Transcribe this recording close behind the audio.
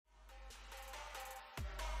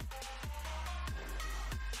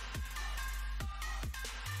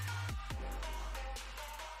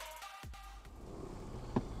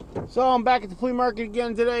So I'm back at the flea market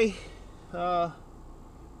again today. Just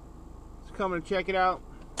coming to check it out,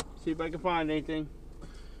 see if I can find anything.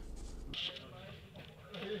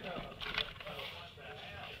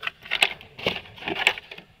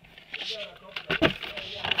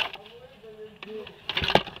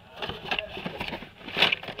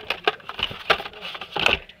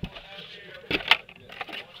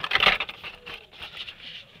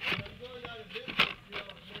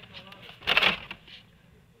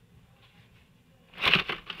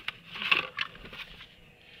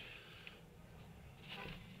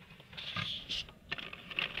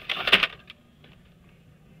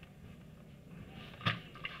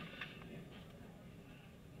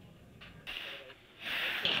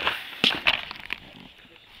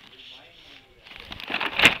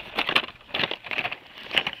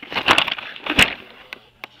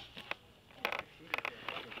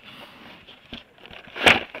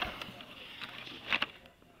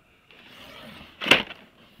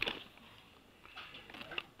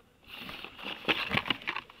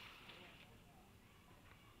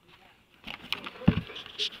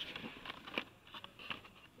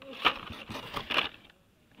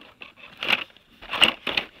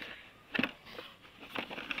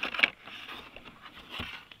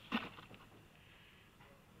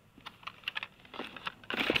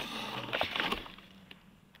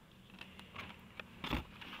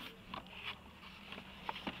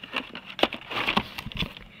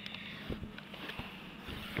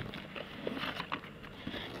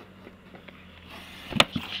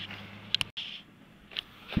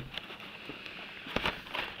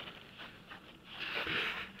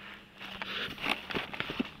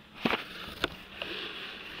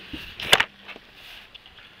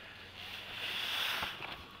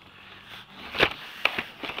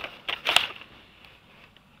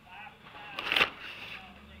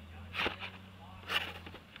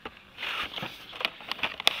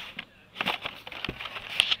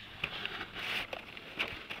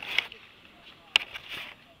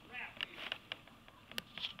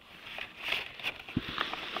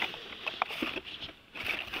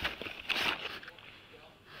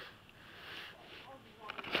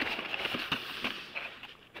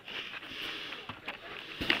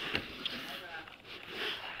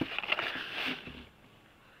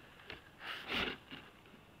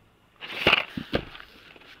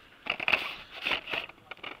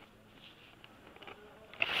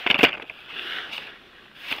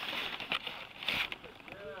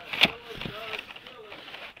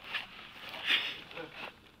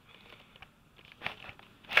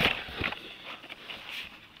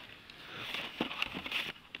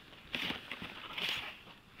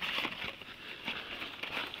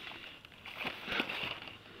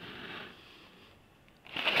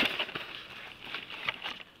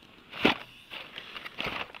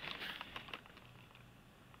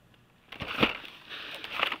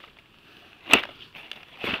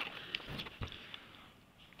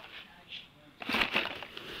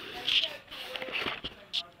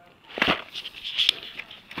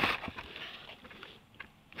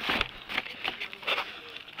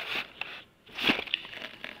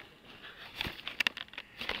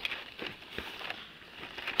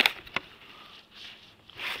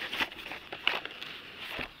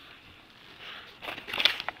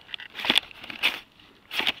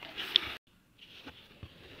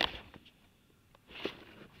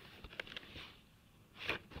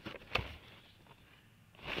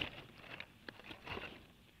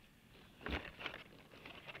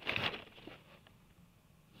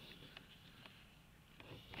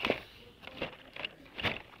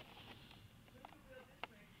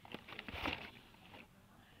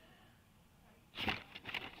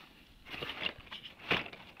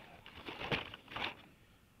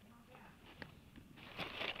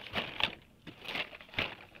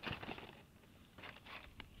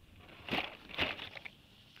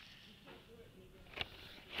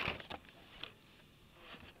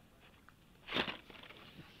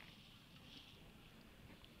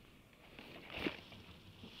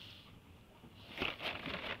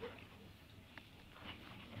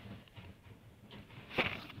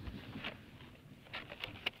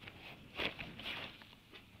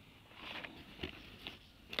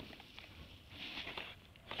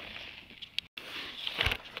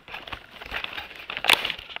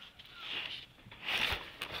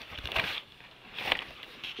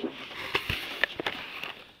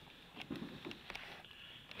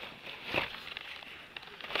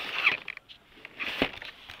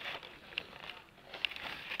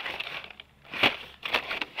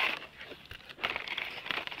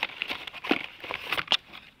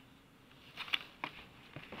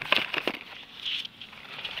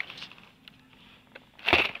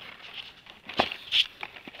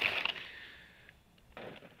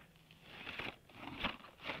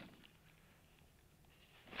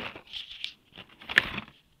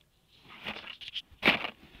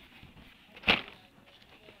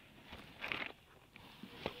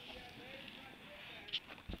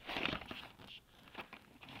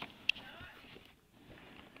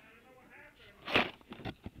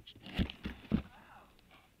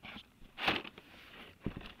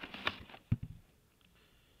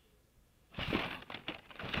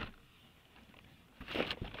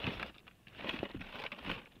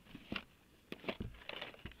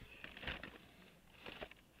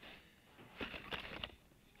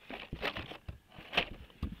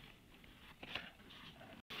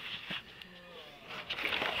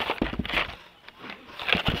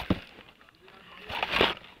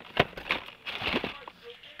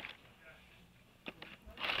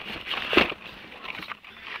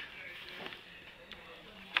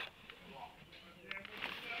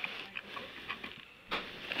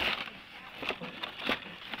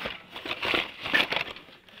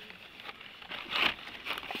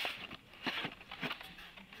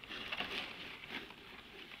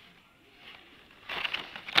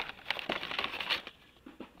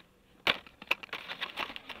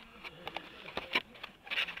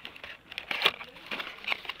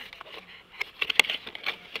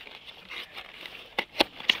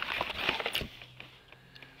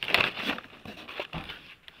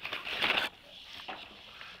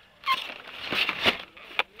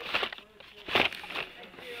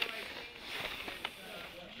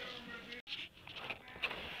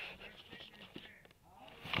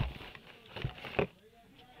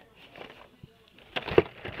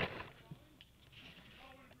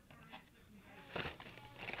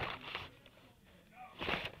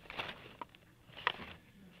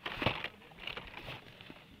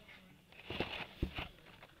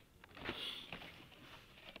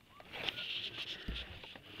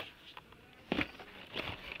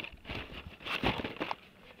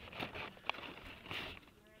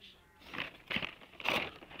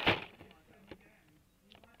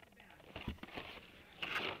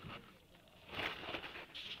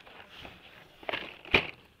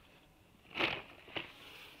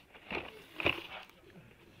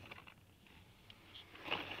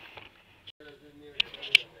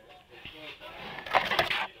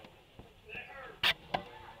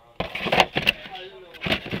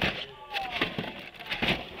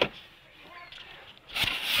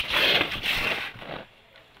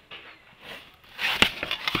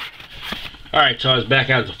 Alright, so I was back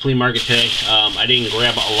out at the flea market today. I didn't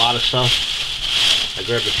grab a lot of stuff. I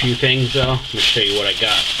grabbed a few things though. Let me show you what I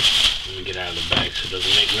got. Let me get out of the bag so it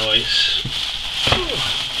doesn't make noise.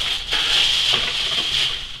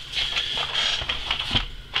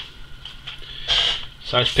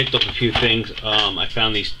 So I just picked up a few things. I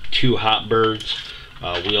found these two Hot Birds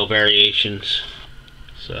wheel variations.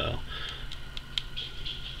 So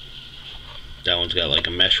that one's got like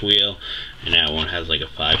a mesh wheel, and that one has like a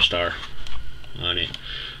 5-star on it.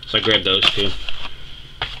 So I grabbed those two.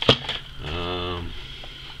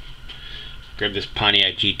 Grabbed this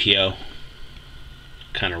Pontiac GTO,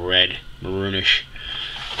 kind of red, maroonish,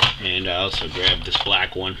 and I also grabbed this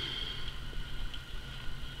black one.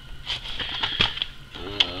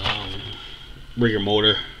 Rigger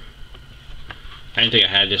motor. I didn't think I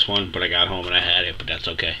had this one, but I got home and I had it, but that's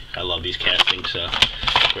okay. I love these castings, so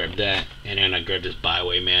grabbed that. And then I grabbed this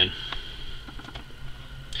Byway man.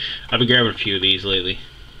 I've been grabbing a few of these lately,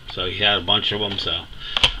 so he had a bunch of them. So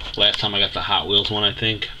last time I got the Hot Wheels one, I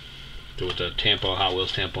think, with the Tampa Hot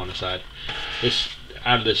Wheels Tampa on the side. This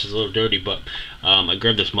out of this is a little dirty, but I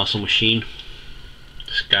grabbed this Muscle Machine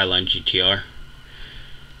Skyline GTR.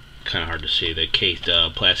 Kind of hard to see. The case,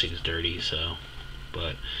 plastic is dirty, so,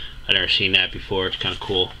 but I've never seen that before. It's kind of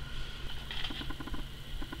cool.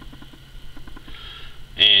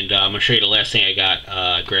 And I'm gonna show you the last thing I got.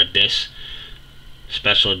 I grabbed this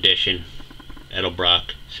special edition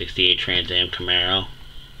Edelbrock 68 Trans Am Camaro.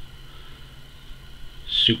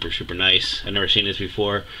 Super nice. I've never seen this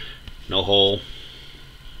before. No hole.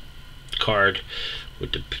 Card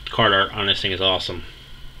with the card art on this thing is awesome.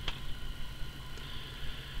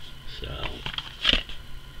 So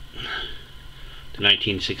the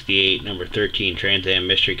 1968 number 13 Trans Am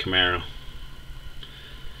Mystery Camaro.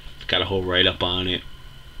 It's got a whole write-up on it.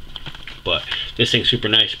 But this thing's super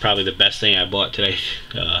nice. Probably the best thing I bought today.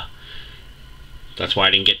 That's why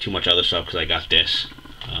I didn't get too much other stuff, because I got this.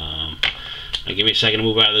 Now give me a second to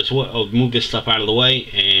move out of this. I'll move this stuff out of the way,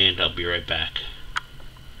 and I'll be right back.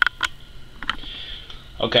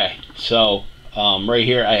 Okay, so right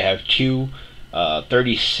here I have two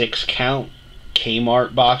 36 count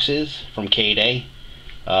Kmart boxes from K-Day.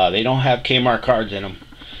 They don't have Kmart cards in them.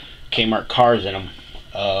 Kmart cars in them.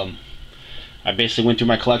 I basically went through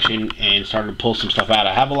my collection and started to pull some stuff out.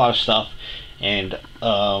 I have a lot of stuff, and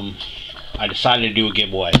I decided to do a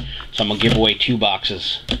giveaway. So I'm going to give away two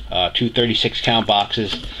boxes, two 36 count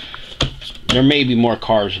boxes. There may be more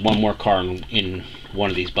cars, one more car in one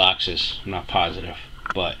of these boxes. I'm not positive,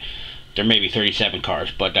 but there may be 37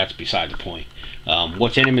 cars, but that's beside the point.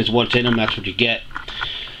 What's in them is what's in them. That's what you get.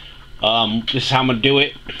 This is how I'm going to do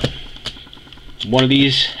it. One of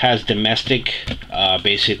these has domestic,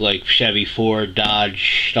 basic like Chevy, Ford,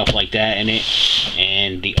 Dodge, stuff like that in it,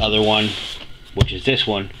 and the other one, which is this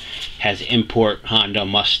one, has import Honda,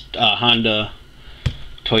 Honda,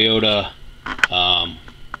 Toyota,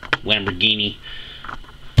 Lamborghini.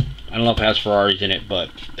 I don't know if it has Ferraris in it, but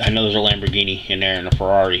I know there's a Lamborghini in there and a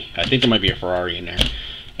Ferrari. I think there might be a Ferrari in there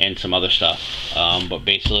and some other stuff. But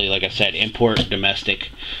basically, like I said, import, domestic,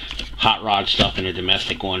 hot rod stuff in a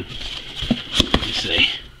domestic one. Let me see.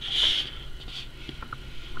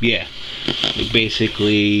 Yeah,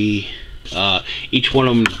 basically, each one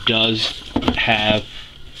of them does have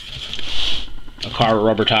a car with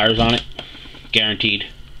rubber tires on it, guaranteed.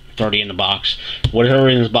 It's already in the box. Whatever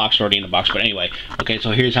in this box is already in the box. But anyway, okay,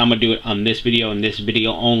 so here's how I'm gonna do it on this video and this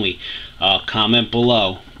video only. Comment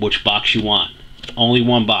below which box you want. Only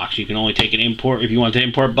one box. You can only take an import. If you want the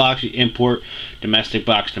import box, you import. Domestic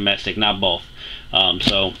box, domestic, not both.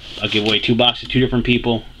 So I'll give away two boxes, two different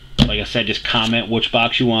people. Like I said, just comment which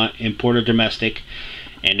box you want, import or domestic,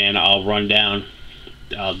 and then I'll run down.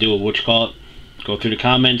 I'll do a go through the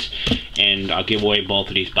comments, and I'll give away both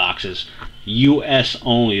of these boxes. U.S.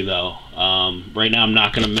 only though. Right now I'm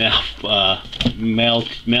not going to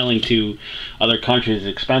mailing to other countries is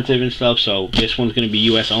expensive and stuff, so this one's going to be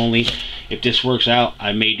U.S. only. If this works out,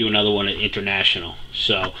 I may do another one at international.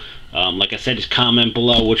 So like I said, just comment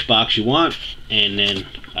below which box you want, and then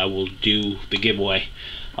I will do the giveaway.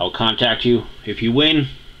 I'll contact you if you win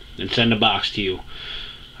and send a box to you.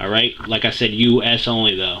 Alright, like I said, U.S.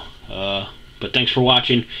 only though. But thanks for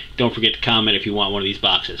watching. Don't forget to comment if you want one of these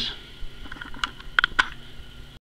boxes.